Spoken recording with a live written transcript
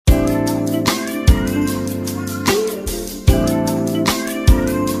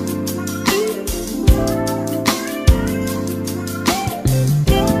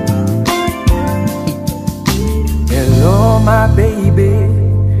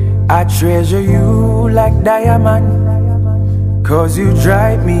I treasure you like diamond, 'cause you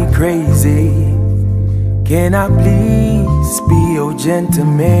drive me crazy. Can I please be your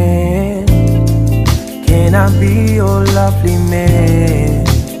gentleman? Can I be your lovely man?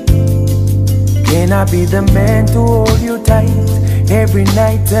 Can I be the man to hold you tight every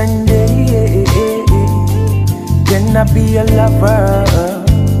night and day? Can I be your lover?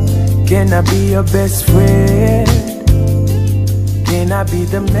 Can I be your best friend? Can I be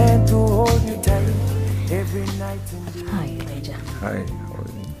the man to hold you tight every night and day? Hi, Elijah. Hi, how are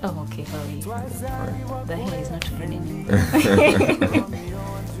you? Oh, okay, how are you? Fine. The hair is not raining.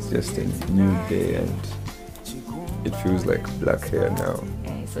 It's just a new day and it feels like black hair now.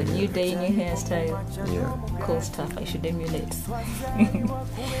 Okay, so new day, new hairstyle. Yeah. Cool stuff. I should emulate.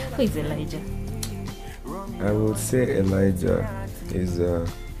 Who is Elijah? I would say Elijah is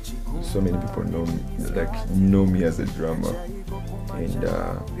so many people know me as a drummer, and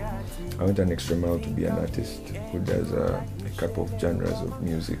I went an extra mile to be an artist who does a couple of genres of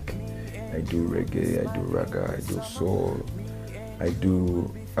music. I do reggae, I do raga, I do soul, I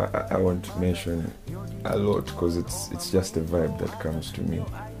want to mention a lot because it's just a vibe that comes to me.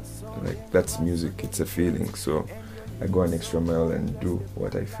 Like, that's music, it's a feeling, so I go an extra mile and do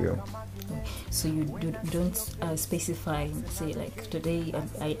what I feel. So you don't specify, say like today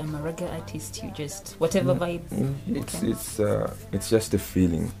I am a reggae artist. You just whatever vibe. It's just a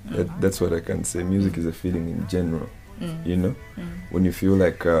feeling. That's what I can say. Music is a feeling in general. You know, when you feel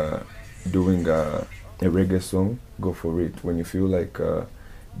like doing a reggae song, go for it. When you feel like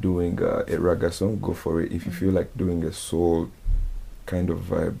doing a raga song, go for it. If you feel like doing a soul kind of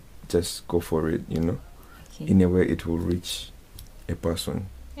vibe, just go for it. You know, Okay. in a way it will reach a person.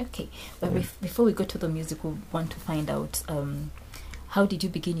 Okay, but before we go to the music, we want to find out how did you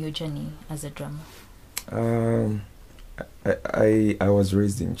begin your journey as a drummer? I was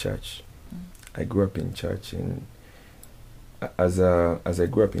raised in church. I grew up in church, and as I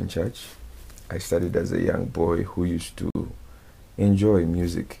grew up in church, I started as a young boy who used to enjoy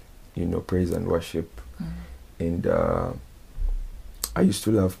music, you know, praise and worship, and I used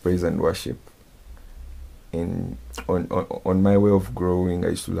to love praise and worship. And on my way of growing,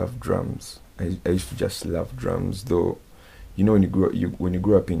 I used to love drums. I used to just love drums, though. You know, when you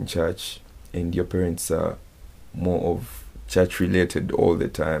grow up in church and your parents are more of church related all the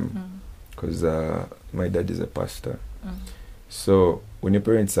time, because my dad is a pastor. So when your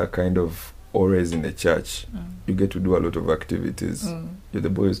parents are kind of always in the church, you get to do a lot of activities. You're the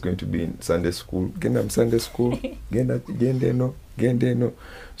boy who's going to be in Sunday school. Sunday school. No.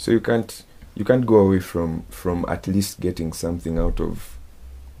 So you can't go away from at least getting something out of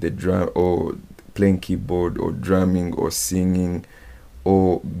the drum, or playing keyboard, or drumming, or singing,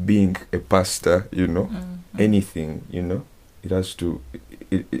 or being a pastor, you know. Anything, you know.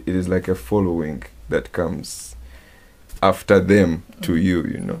 It is like a following that comes after them to you,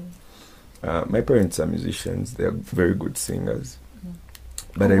 you know. My parents are musicians. They are very good singers.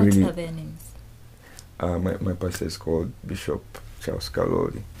 But What are their names? My pastor is called Bishop Charles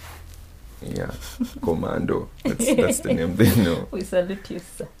Kaloli. Yeah, Commando. That's the name they know. We salute you,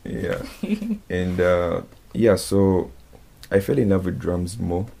 sir. Yeah, and so I fell in love with drums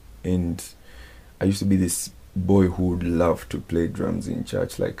more, and I used to be this boy who would love to play drums in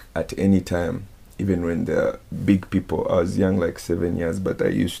church, like at any time, even when the big people. I was young, like 7 years, but I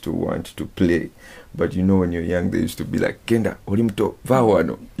used to want to play. But you know, when you're young, they used to be like, Kenda, olimto,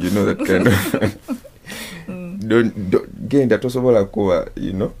 vawano. You know, that kind of... don't genda tosobola kuwa,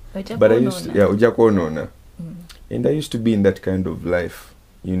 you know. But I used to, ujakonona. And I used to be in that kind of life,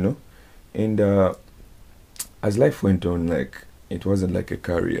 you know. And as life went on, like, it wasn't like a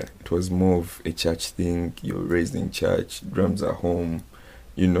career. It was more of a church thing. You're raised in church, drums are home,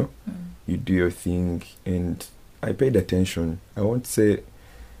 you know. You do your thing, and I paid attention. I won't say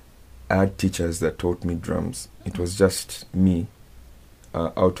I had teachers that taught me drums. It was just me,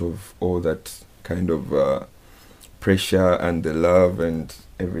 out of all that kind of pressure and the love and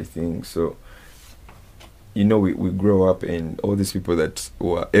everything. So, you know, we grow up, and all these people that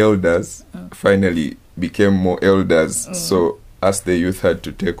were elders finally became more elders. So us, the youth, had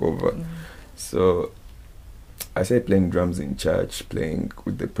to take over. So I started playing drums in church, playing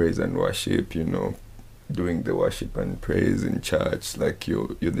with the praise and worship, you know, doing the worship and praise in church, like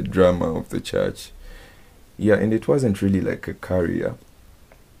you're the drummer of the church. Yeah, and it wasn't really like a career.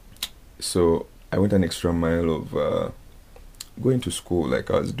 So I went an extra mile of going to school. Like,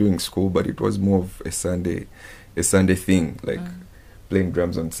 I was doing school, but it was more of a Sunday thing, like playing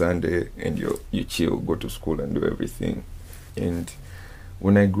drums on Sunday, and you chill, go to school and do everything. And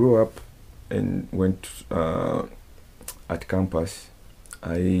when I grew up and went at campus,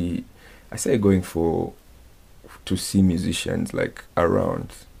 I started going to see musicians like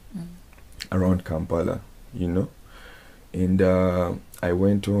around Kampala, you know, and I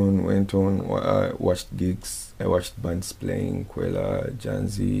went on, watched gigs. I watched bands playing, Kwela,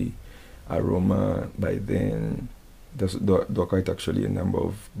 Janzi, Aroma. By then, there were quite actually a number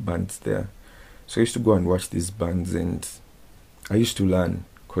of bands there. So I used to go and watch these bands, and I used to learn,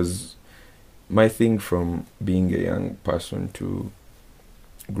 because my thing from being a young person to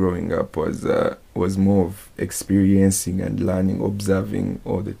growing up was more of experiencing and learning, observing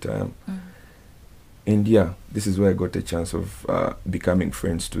all the time. And yeah, this is where I got a chance of becoming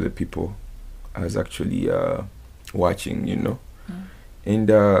friends to the people I was actually watching, you know.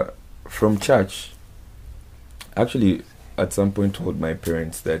 And from church, actually at some point told my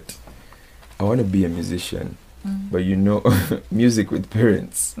parents that I want to be a musician. But you know, music with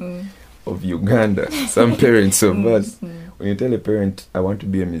parents of Uganda, some parents of us, when you tell a parent, I want to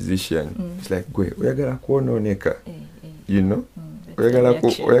be a musician, it's like, you know? You know,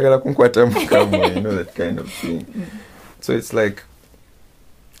 that kind of thing. So it's like,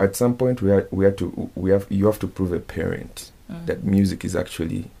 at some point you have to prove a parent that music is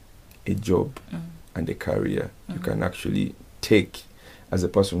actually a job and a career you can actually take as a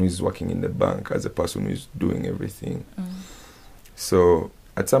person who is working in the bank, as a person who is doing everything. So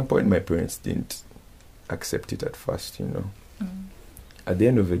at some point my parents didn't accept it at first, you know. At the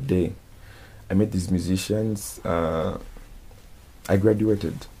end of the day, I met these musicians. I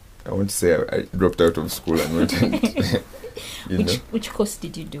graduated. I want to say I dropped out of school and went and Which course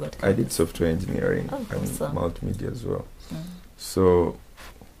did you do at I did software engineering and multimedia as well. So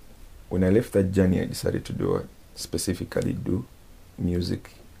when I left that journey, I decided to specifically do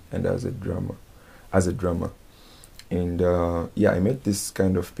music and as a drummer. And I met this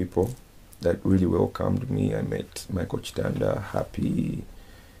kind of people that really welcomed me. I met Michael Chitanda, Happy,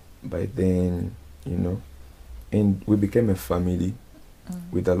 by then, you know, and we became a family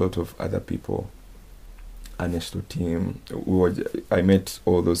with a lot of other people. Ernesto team, I met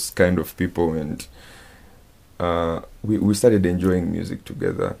all those kind of people, and we started enjoying music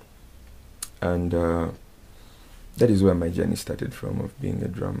together. And that is where my journey started from, of being a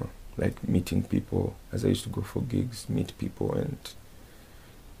drummer. Like meeting people, as I used to go for gigs, meet people and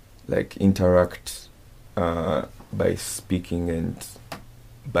like interact by speaking and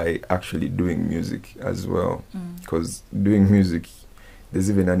by actually doing music as well. Because doing music, there's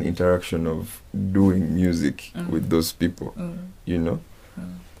even an interaction of doing music with those people, you know?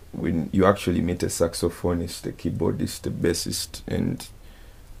 When you actually meet a saxophonist, a keyboardist, a bassist, and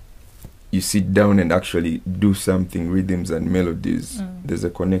you sit down and actually do something, rhythms and melodies, there's a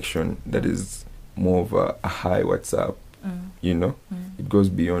connection that is more of a high WhatsApp, you know? It goes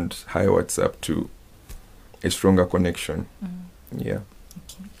beyond high WhatsApp to a stronger connection. Yeah.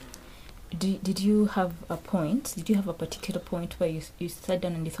 Okay. Did you have a point? Did you have a particular point where you sat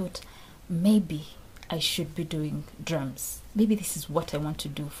down and you thought, maybe I should be doing drums? Maybe this is what I want to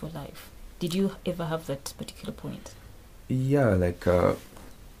do for life. Did you ever have that particular point? Yeah, like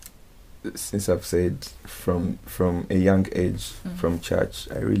since I've said from a young age, from church,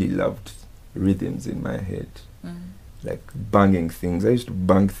 I really loved rhythms in my head, like banging things. I used to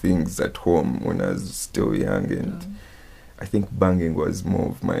bang things at home when I was still young, and I think banging was more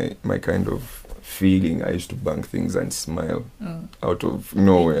of my kind of feeling. I used to bang things and smile out of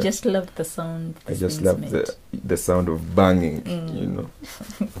nowhere. I just loved the sound. I just loved the sound of banging, you know.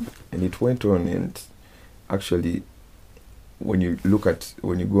 And it went on, and actually, when you go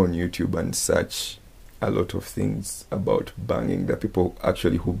on YouTube and search a lot of things about banging, there are people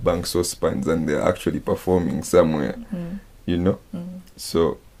actually who bang saucepans and they're actually performing somewhere, you know.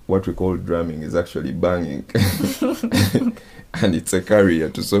 So what we call drumming is actually banging. And it's a career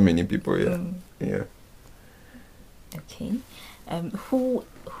to so many people. Yeah. Okay. Who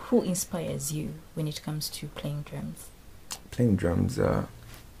inspires you when it comes to playing drums? Playing drums, there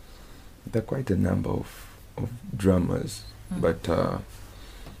are quite a number of drummers, but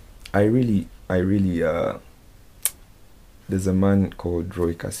I really there's a man called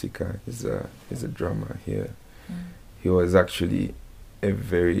Roy Kasika. He's a drummer here. He was actually a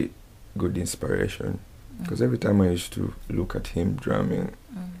very good inspiration, because every time I used to look at him drumming,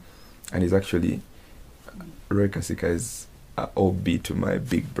 and he's actually, Roy Kasika is an OB to my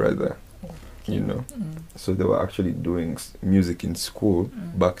big brother, you know. So they were actually doing music in school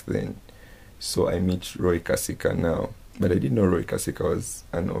back then. So I meet Roy Kasika now, but I didn't know Roy Kasika was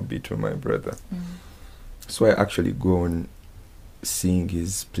an OB to my brother. So I actually go on seeing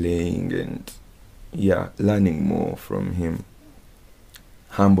his playing and learning more from him.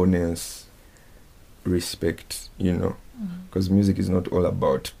 Humbleness, respect, you know. Because music is not all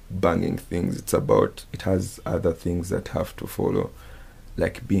about banging things. It has other things that have to follow,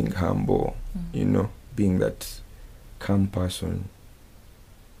 like being humble, being that calm person,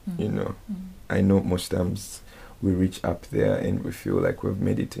 I know most times we reach up there and we feel like we've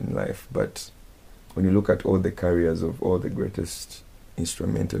made it in life, but when you look at all the careers of all the greatest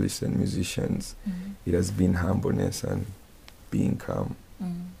instrumentalists and musicians, it has been humbleness and being calm,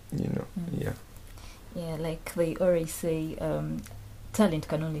 yeah. Yeah, like they always say, talent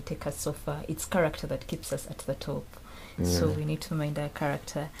can only take us so far. It's character that keeps us at the top. Yeah. So we need to mind our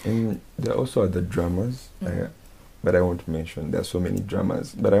character. And there also are the dramas, but I won't mention. There are so many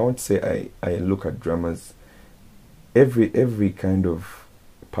dramas. But I won't say I look at dramas. Every kind of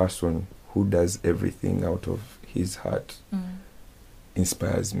person who does everything out of his heart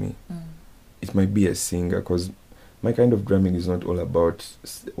inspires me. It might be a singer, because my kind of drumming is not all about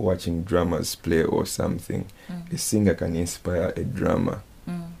watching drummers play or something. A singer can inspire a drummer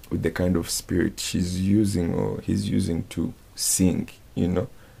with the kind of spirit she's using or he's using to sing,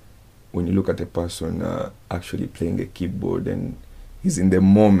 When you look at a person actually playing a keyboard and he's in the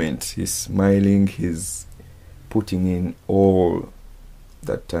moment, he's smiling, he's putting in all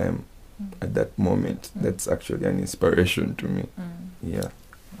that time at that moment. That's actually an inspiration to me. Yeah.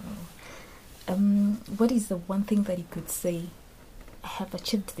 What is the one thing that you could say, I have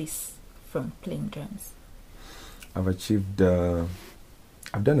achieved this from playing drums? I've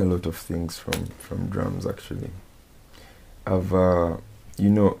done a lot of things from drums, actually.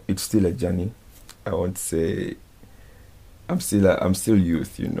 It's still a journey. I won't say I'm still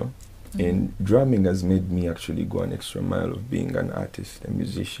youth, and drumming has made me actually go an extra mile of being an artist, a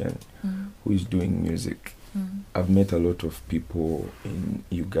musician who is doing music. I've met a lot of people in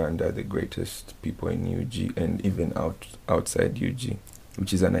Uganda, the greatest people in UG, and even outside UG,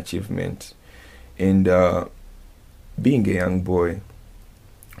 which is an achievement. And being a young boy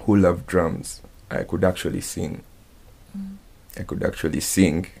who loved drums, I could actually sing.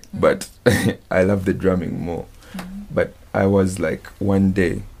 But I love the drumming more. But I was like, one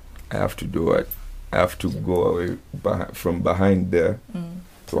day, I have to do it. I have to go away from behind there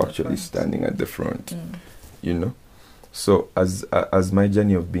to actually standing at the front. So as my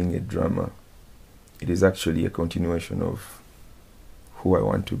journey of being a drummer, it is actually a continuation of who I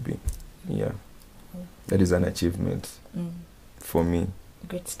want to be. Yeah, that is an achievement for me.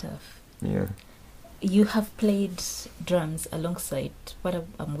 Great stuff. Yeah. You have played drums alongside what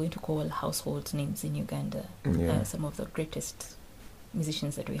I'm going to call household names in Uganda. Yeah. Some of the greatest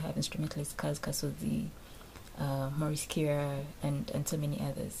musicians that we have, instrumentalists, Kaz Kasozi, Maurice Kira, and so many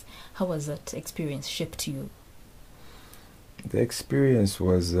others. How was that experience shaped you? The experience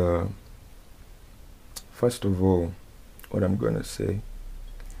was, first of all, what I'm going to say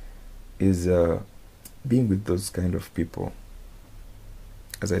is being with those kind of people.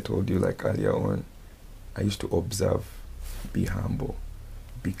 As I told you like earlier on, I used to observe, be humble,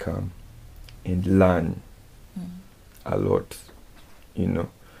 be calm, and learn a lot,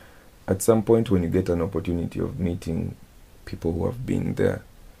 At some point when you get an opportunity of meeting people who have been there,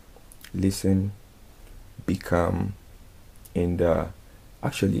 listen, be calm, and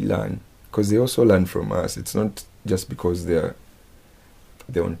actually learn, because they also learn from us. It's not just because they're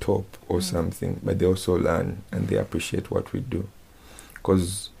on top or something, but they also learn and they appreciate what we do.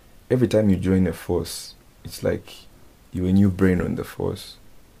 Because every time you join a force, it's like you're a new brain on the force,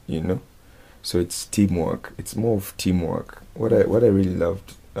 So it's teamwork. It's more of teamwork. What I really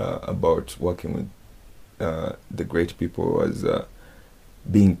loved about working with the great people was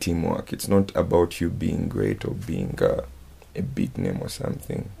being teamwork. It's not about you being great or being a big name or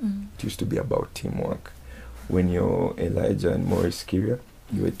something. It used to be about teamwork. When you're Elijah and Maurice Kira,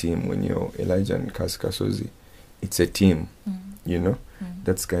 you're a team. When you're Elijah and Kaz Kasozi, it's a team.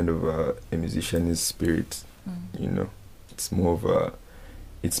 That's kind of a musician's spirit. It's more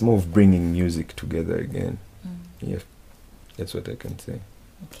of bringing music together again. Yeah, that's what I can say.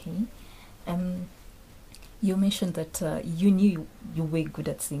 Okay. You mentioned that you knew you were good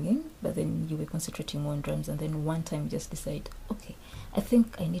at singing, but then you were concentrating more on drums, and then one time you just decide, okay, I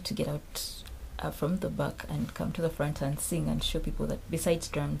think I need to get out from the back and come to the front and sing and show people that besides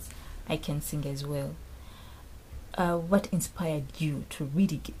drums, I can sing as well. What inspired you to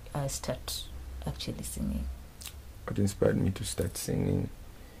really start actually singing? What inspired me to start singing?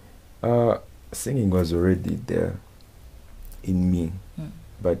 Singing was already there in me,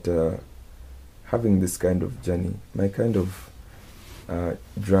 but having this kind of journey, my kind of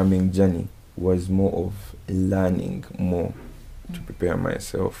drumming journey was more of learning more to prepare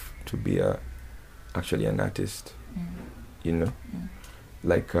myself to be actually an artist.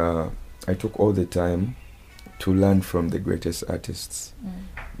 Like I took all the time to learn from the greatest artists.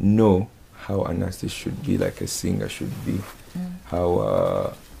 Know how an artist should be, like a singer should be.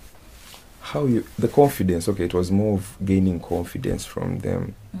 How you, the confidence, okay, it was more of gaining confidence from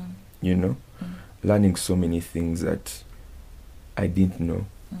them, you know, learning so many things that I didn't know,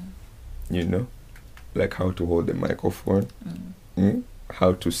 you know, like how to hold the microphone,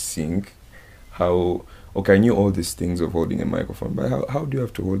 how to sing, how, okay, I knew all these things of holding a microphone, but how do you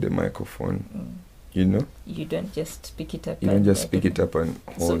have to hold a microphone, you know? You don't just pick it up. You don't just pick it up and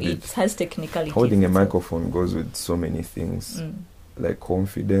hold it. So it has technicalities. Holding a microphone goes with so many things, like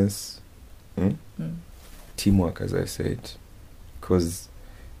confidence, teamwork, as I said. Because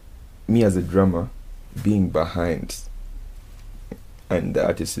me as a drummer, being behind and the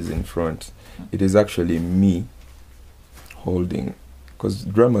artist is in front, it is actually me holding, because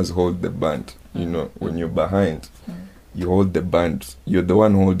drummers hold the band, you know, when you're behind, you hold the band, you're the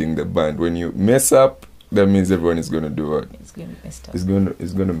one holding the band. When you mess up, that means everyone is going to do what? It's going to mess up.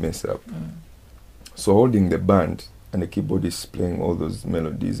 It's going to mess up. So holding the band, and the keyboard is playing all those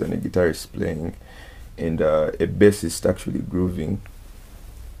melodies, and the guitar is playing, and a bassist actually grooving,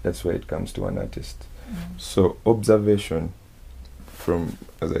 that's where it comes to an artist. So observation, from,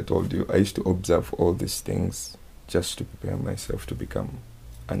 as I told you, I used to observe all these things just to prepare myself to become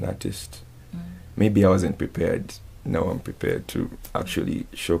an artist. Maybe I wasn't prepared. Now I'm prepared to actually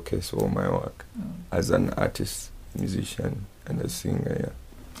showcase all my work as an artist, musician, and a singer, yeah.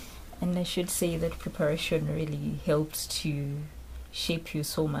 And I should say that preparation really helps to shape you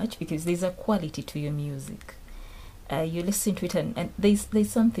so much, because there's a quality to your music. You listen to it and there's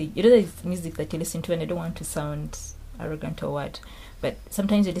something, you know, there's music that you listen to, and I don't want to sound arrogant or what, but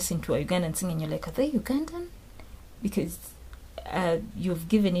sometimes you listen to a Ugandan singing and you're like, are they Ugandan? Because you've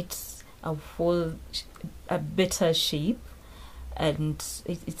given it a better shape, and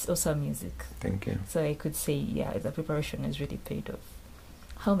it's awesome music. Thank you. So I could say, yeah, the preparation has really paid off.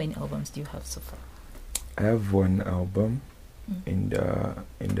 How many albums do you have so far? I have one album and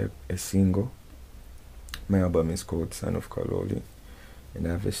a single. My album is called Son of Kaloli, and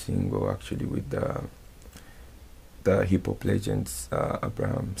I have a single actually with the hip hop legends,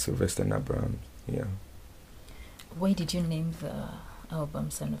 Sylvester and Abraham. Yeah. Why did you name the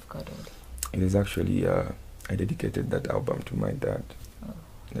album Son of Kaloli? It is actually I dedicated that album to my dad.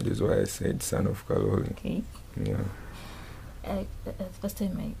 That is why I said Son of Kaloli. Okay. Yeah. First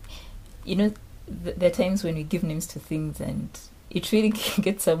time there are times when we give names to things and it really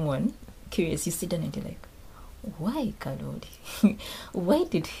gets someone curious. You sit down and you're like, why Kaloli? Why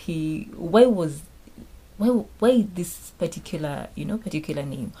this particular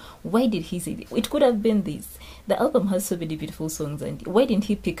name? Why did he say it? It could have been this. The album has so many beautiful songs, and why didn't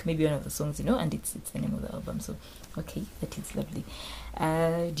he pick maybe one of the songs, and it's the name of the album. So, okay, that is lovely.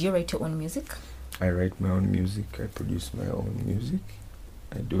 Do you write your own music? I write my own music. I produce my own music.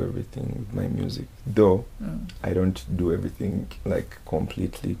 I do everything with my music. Though, I don't do everything like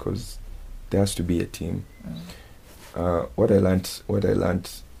completely, because there has to be a team. What I learned,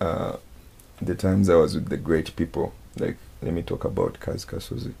 the times I was with the great people, like, let me talk about Kaz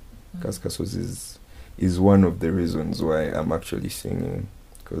Kasozi. Kaz Kasozi is one of the reasons why I'm actually singing,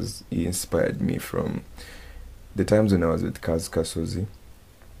 because he inspired me from the times when I was with Kaz Kasozi.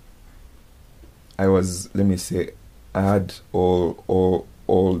 I had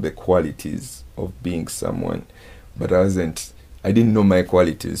all the qualities of being someone, but I didn't know my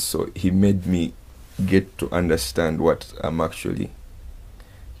qualities, so he made me get to understand what I actually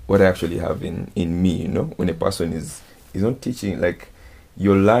have in me, when a person is not teaching, like,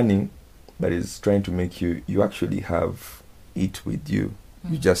 you're learning, but it's trying to make you actually have it with you.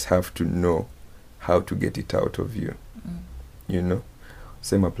 You just have to know how to get it out of you,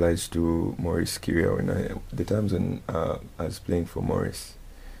 Same applies to Maurice Kiria. The times when I was playing for Maurice,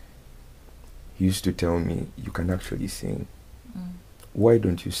 he used to tell me, you can actually sing. Why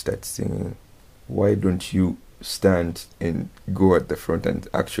don't you start singing? Why don't you stand and go at the front and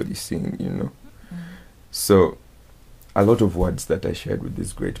actually sing, So, a lot of words that I shared with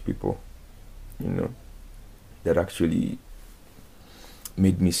these great people, that actually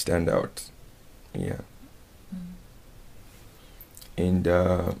made me stand out. Yeah. And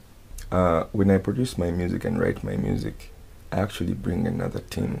when I produce my music and write my music, I actually bring another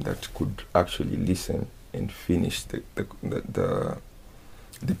team that could actually listen and finish the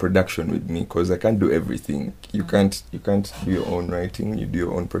production with me, because I can't do everything. You can't do your own writing. You do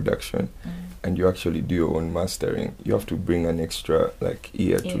your own production, and you actually do your own mastering. You have to bring an extra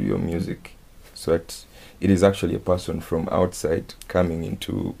ear to your music, so that it is actually a person from outside coming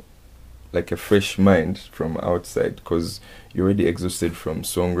into a fresh mind from outside, because you're already exhausted from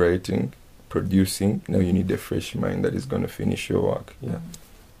songwriting, producing. Now you need a fresh mind that is going to finish your work. Yeah.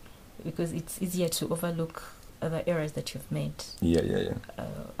 Because it's easier to overlook other errors that you've made. Yeah.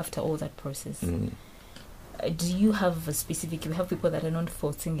 After all that process. Mm. Do you have a specific? We have people that are known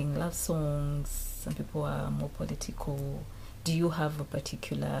for singing love songs. Some people are more political. Do you have a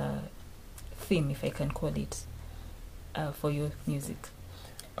particular theme, if I can call it, for your music?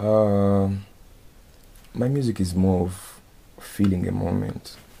 My music is more of feeling a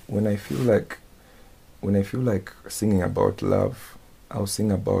moment. When I feel like singing about love, I'll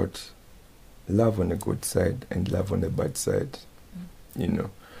sing about love on the good side and love on the bad side. You know,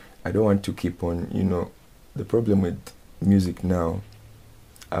 I don't want to keep on, the problem with music now,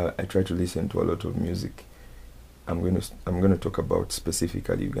 I try to listen to a lot of music. I'm going to talk about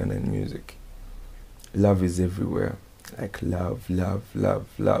specifically Ugandan music. Love is everywhere. Like love.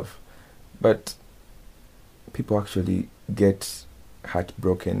 But people actually get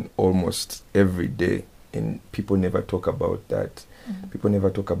heartbroken almost every day, and people never talk about that. People never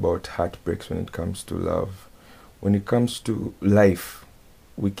talk about heartbreaks when it comes to love. When it comes to life,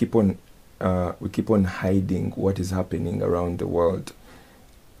 we keep on hiding what is happening around the world,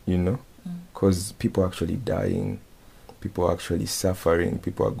 because people are actually dying, people are actually suffering,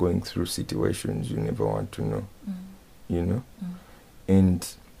 people are going through situations you never want to know, And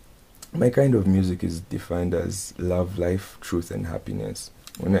my kind of music is defined as love, life, truth, and happiness.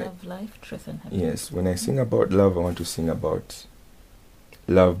 Life, truth, and happiness. Yes, when I sing about love, I want to sing about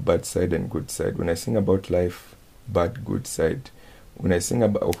love, bad side and good side. When I sing about life, bad, good side. When I sing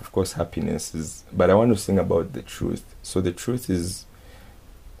about, of course, happiness but I want to sing about the truth. So the truth is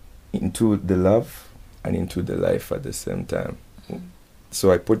into the love and into the life at the same time.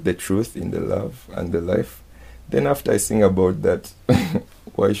 So I put the truth in the love and the life. Then after I sing about that,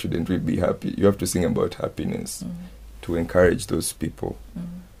 why shouldn't we be happy? You have to sing about happiness to encourage those people.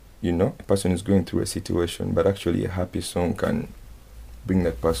 A person is going through a situation, but actually a happy song can bring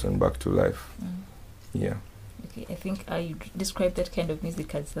that person back to life. Yeah. Okay, I think I describe that kind of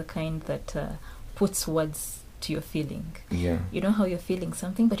music as the kind that puts words to your feeling. Yeah. You know how you're feeling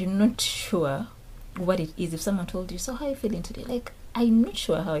something, but you're not sure what it is. If someone told you, so how are you feeling today? Like, I'm not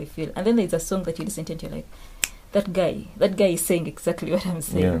sure how I feel. And then there's a song that you listen to and you're like, that guy is saying exactly what I'm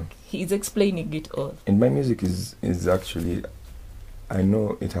saying. Yeah. He's explaining it all. And my music is actually, I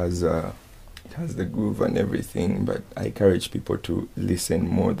know it has the groove and everything, but I encourage people to listen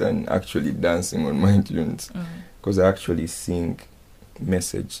more than actually dancing on my tunes, because I actually sing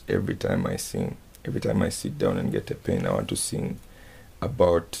message every time I sing. Every time I sit down and get a pen, I want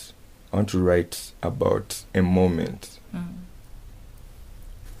to write about a moment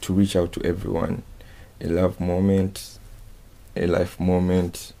to reach out to everyone. A love moment, a life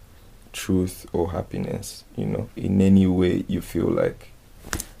moment, truth or happiness, in any way you feel like.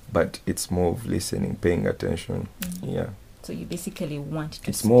 But it's more of listening, paying attention. Yeah. So you basically want to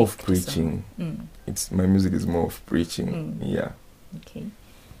It's more of preaching. My music is more of preaching. Yeah. Okay.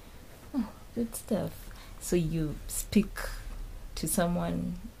 Oh, good stuff. So you speak to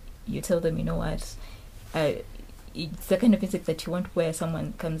someone, you tell them, you know what, it's the kind of music that you want where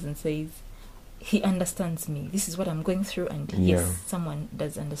someone comes and says, he understands me. This is what I'm going through, and yes, someone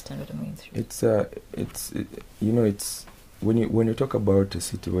does understand what I'm going through. It's when you talk about a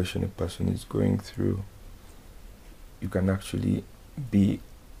situation a person is going through, you can actually be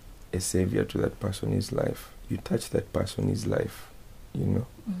a savior to that person's life. You touch that person's life,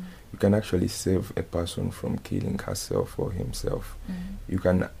 You can actually save a person from killing herself or himself. You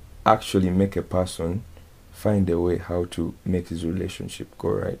can actually make a person find a way how to make his relationship go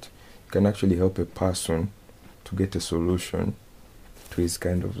right. You can actually help a person to get a solution to his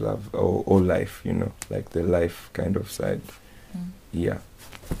kind of love or life, like the life kind of side. Yeah.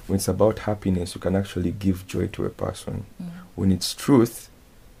 When it's about happiness, you can actually give joy to a person. When it's truth,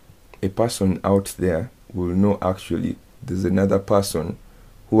 a person out there will know actually there's another person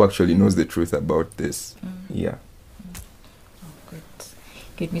who actually knows the truth about this. Yeah. Oh,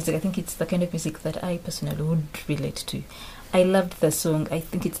 good music. I think it's the kind of music that I personally would relate to. I loved the song. I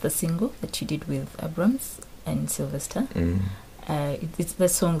think it's the single that you did with Abrams and Sylvester. It's the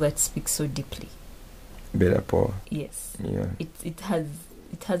song that speaks so deeply. Better Paul. Yes. Yeah. It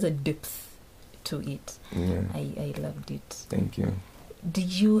has a depth to it. Yeah. I loved it. Thank you.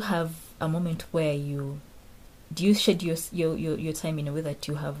 Did you have a moment where do you schedule your time in a way that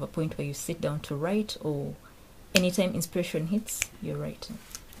you have a point where you sit down to write, or anytime inspiration hits, you're writing?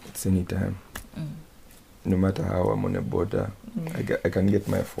 It's anytime. No matter how I'm on a border, I can get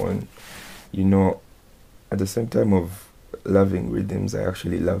my phone. At the same time of loving rhythms, I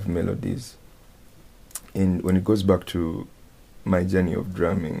actually love melodies. And when it goes back to my journey of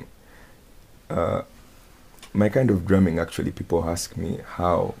drumming, my kind of drumming, actually, people ask me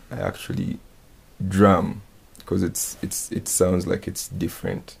how I actually drum, because it sounds like it's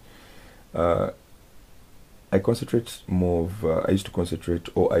different. I concentrate more of, I used to concentrate,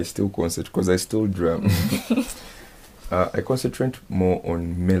 or I still concentrate, because I still drum. I concentrate more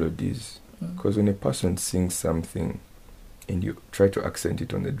on melodies, because when a person sings something and you try to accent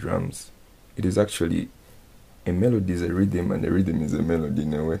it on the drums, it is actually, a melody is a rhythm and a rhythm is a melody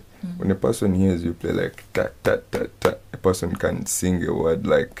in a way. When a person hears you play like ta ta ta ta, a person can sing a word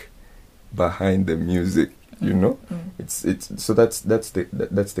like behind the music, you know. It's so that's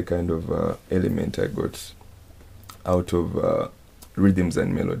the kind of element I got out of rhythms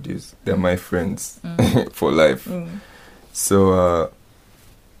and melodies. They're my friends for life. So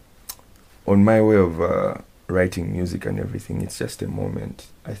on my way of writing music and everything, it's just a moment.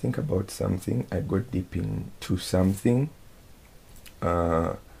 I think about something, I go deep into something.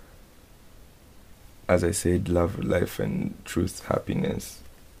 As I said, love, life, and truth, happiness.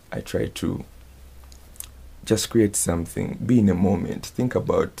 I try to just create something, be in a moment, think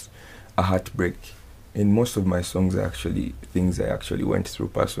about a heartbreak. And most of my songs are actually things I actually went through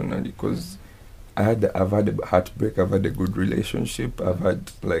personally, because I've had a heartbreak, I've had a good relationship, I've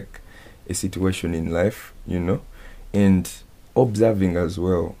had like a situation in life, you know, and observing as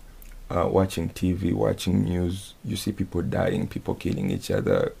well, watching TV, watching news, you see people dying, people killing each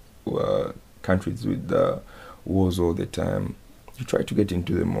other, countries with wars all the time. You try to get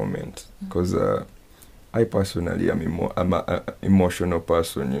into the moment, because I personally am I'm an emotional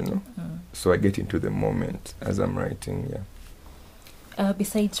person, you know, so I get into the moment as I'm writing.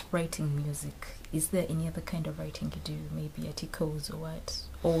 Besides writing music, is there any other kind of writing you do? Maybe articles or what?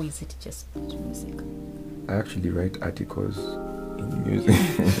 Or is it just music? I actually write articles in music,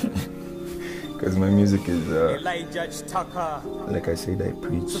 because my music is, like I said, I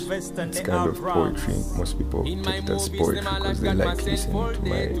preach. It's kind of poetry. Most people take it as poetry because they like listening to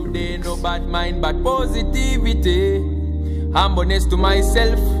my lyrics. No bad mind, but positivity. Humbleness to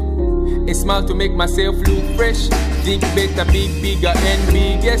myself. A smile to make myself look fresh. Think better, be bigger and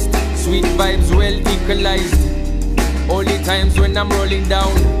biggest. Sweet vibes well equalized. Only times when I'm rolling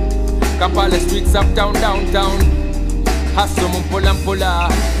down. Kampala streets uptown, downtown. Hustle mumpola.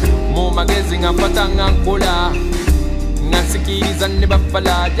 Mo magazine apatang ang pula. Nasikiriza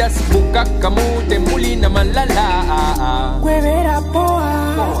nebafala. Just buka kamute muli na malala.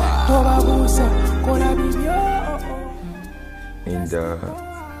 And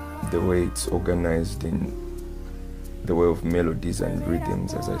the way it's organized in the way of melodies and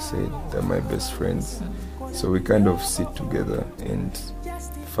rhythms, as I said, they're my best friends. So we kind of sit together and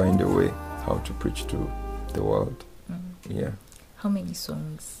find a way how to preach to the world. Yeah. How many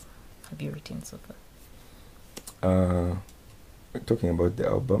songs have you written so far? Talking about the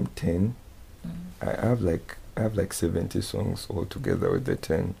album 10, I have like 70 songs all together with the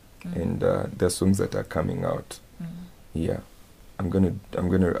 10, and there are songs that are coming out. Yeah. I'm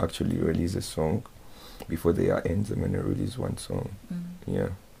gonna actually release a song before the year ends. I'm gonna release one song. Yeah.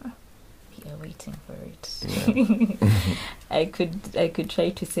 We are waiting for it. Yeah. I could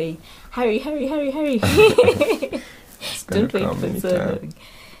try to say, hurry. Don't wait for so long.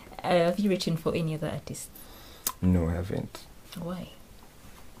 Have you written for any other artists? No, I haven't. Why?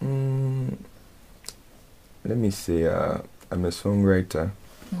 Let me say, I'm a songwriter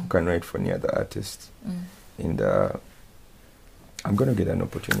who can write for any other artist, and I'm gonna get an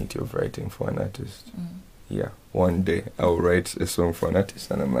opportunity of writing for an artist. Yeah, one day I'll write a song for an artist,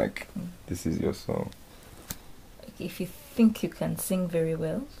 and I'm like, this is your song. If you think you can sing very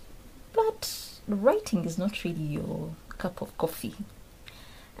well, but writing is not really your cup of coffee,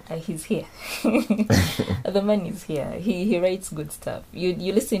 he's here. The man is here. He writes good stuff.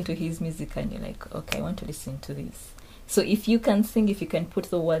 You listen to his music and you're like, okay, I want to listen to this. So if you can sing, if you can put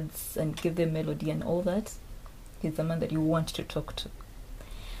the words and give the melody and all that, he's the man that you want to talk to.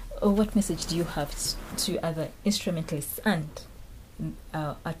 What message do you have to other instrumentalists and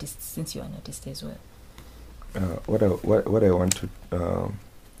artists, since you're an artist as well? What I want to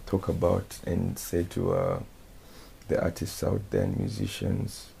talk about and say to the artists out there and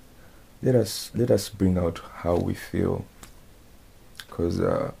musicians, let us bring out how we feel, because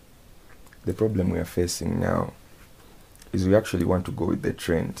the problem we are facing now is we actually want to go with the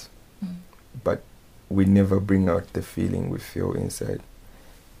trend, but we never bring out the feeling we feel inside.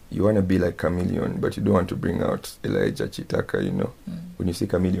 You want to be like Chameleon, but you don't want to bring out Elijah Chitaka, you know. When you see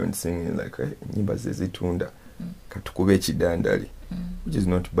Chameleon singing like nyimba zezitunda katukube chidandali, which is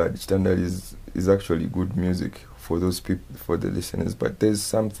not bad. Chidandali is actually good music for those people, for the listeners, but there's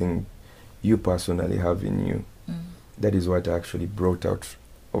something you personally have in you. That is what actually brought out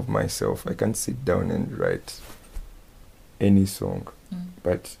of myself. I can sit down and write any song,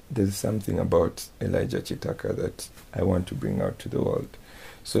 but there's something about Elijah Chitaka that I want to bring out to the world.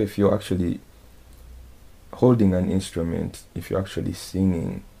 So if you're actually holding an instrument, if you're actually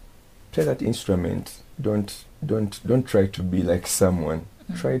singing, play that instrument. Don't try to be like someone.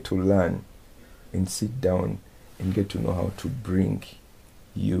 Try to learn and sit down and get to know how to bring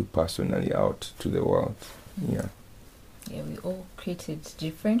you personally out to the world. Yeah, we all created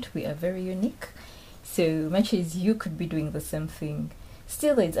different. We are very unique. So much as you could be doing the same thing,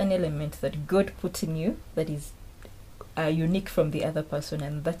 still there's an element that God put in you that is unique from the other person,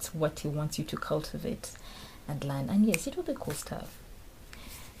 and that's what He wants you to cultivate and learn. And yes, it will be cool stuff.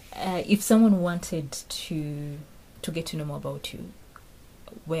 If someone wanted to get to know more about you,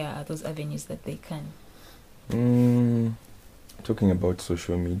 where are those avenues that they can? Talking about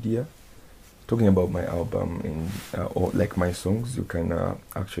social media, talking about my album and or like my songs, you can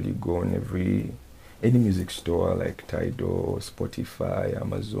actually go on any music store like Tidal, Spotify,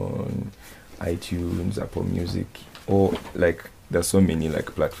 Amazon, iTunes, Apple Music, or like there's so many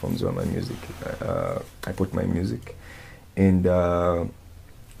like platforms where my music I put my music. And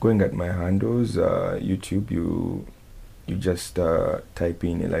going at my handles, YouTube, you just type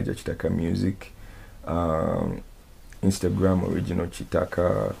in Elijah Chitaka Music, Instagram Original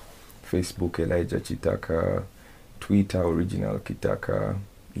Chitaka, Facebook Elijah Chitaka, Twitter Original Chitaka.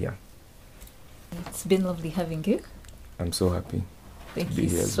 Yeah. It's been lovely having you. I'm so happy. Thank you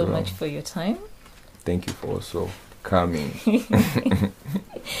so much for your time. Thank you for also coming.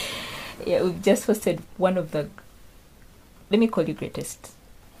 Yeah, we've just hosted one of the, let me call you, greatest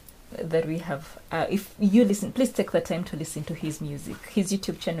that we have. If you listen, please take the time to listen to his music. His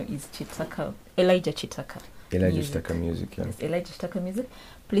YouTube channel is Elijah Chitaka. Elijah Chitaka Music, yeah. Yes, Elijah Chitaka Music.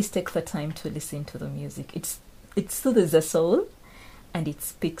 Please take the time to listen to the music. It soothes the soul and it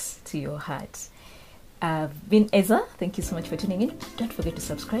speaks to your heart. I've been Eza. Thank you so much for tuning in. Don't forget to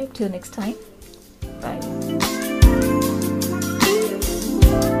subscribe. Till next time. Bye.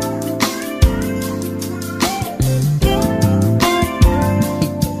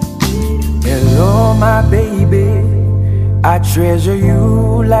 Hello, my baby, I treasure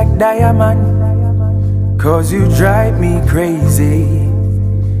you like diamond, 'cause you drive me crazy.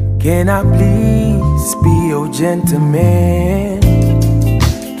 Can I please be your gentleman?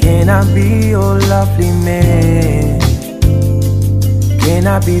 Can I be your lovely man? Can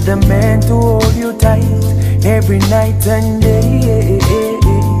I be the man to hold you tight every night and day?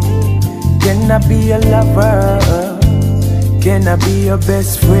 Can I be a lover? Can I be your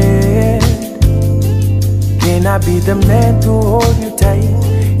best friend? Can I be the man to hold you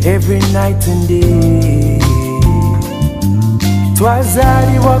tight every night and day?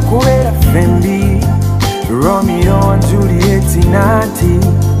 Twazaliwa kubera fembi, Romeo and Juliet inati,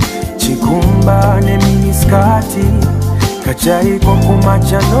 chikumba ne miniskati, kachai kwa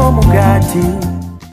kumacha no mugati.